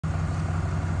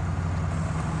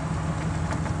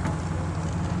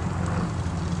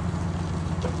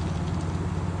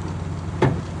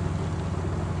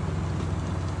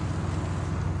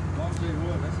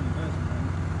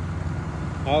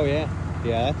Oh yeah,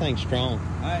 yeah, that thing's strong.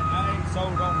 I ain't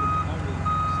sold on the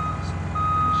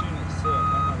machine itself.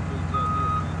 I'm not a big fan.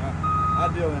 I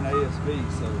deal in ASB,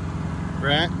 so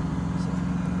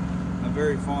I'm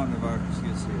very fond of our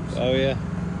skid steers. Oh yeah.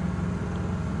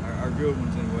 Our good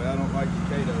ones anyway. I don't like the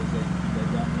Katos. They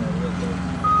got me all with those.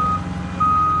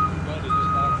 Buddy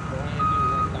just bought a brand new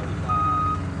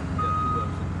 135. Got 2 of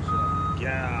them in the shop.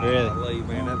 Yeah. Really?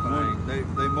 Man, that thing,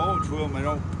 they mulch with them.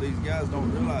 These guys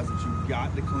don't realize that you've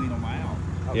got to clean them out.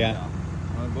 Yeah.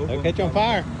 Both They'll of catch them on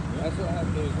fire. That's what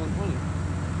happened to his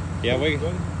 120. Yeah, we.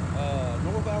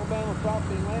 North Alabama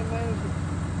Property and Land Management,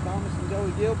 Thomas and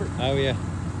Joey Gilbert. Oh yeah.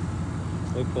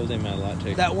 We pulled him out a lot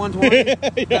too. That 120, Yeah.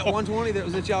 that 120 that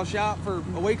was at y'all shop for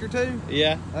a week or two.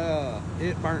 Yeah.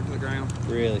 It burnt to the ground.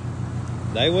 Really.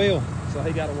 They will. So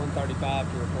he got a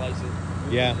 135 to replace it.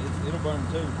 Yeah. It'll burn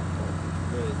too.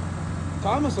 But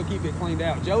Thomas will keep it cleaned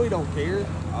out. Joey don't care.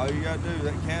 all you gotta do,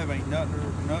 that cab ain't nothing to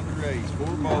raise. 4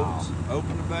 bolts,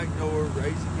 open the back door,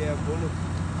 raise the cab, pull it,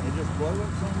 and just blow up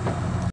something.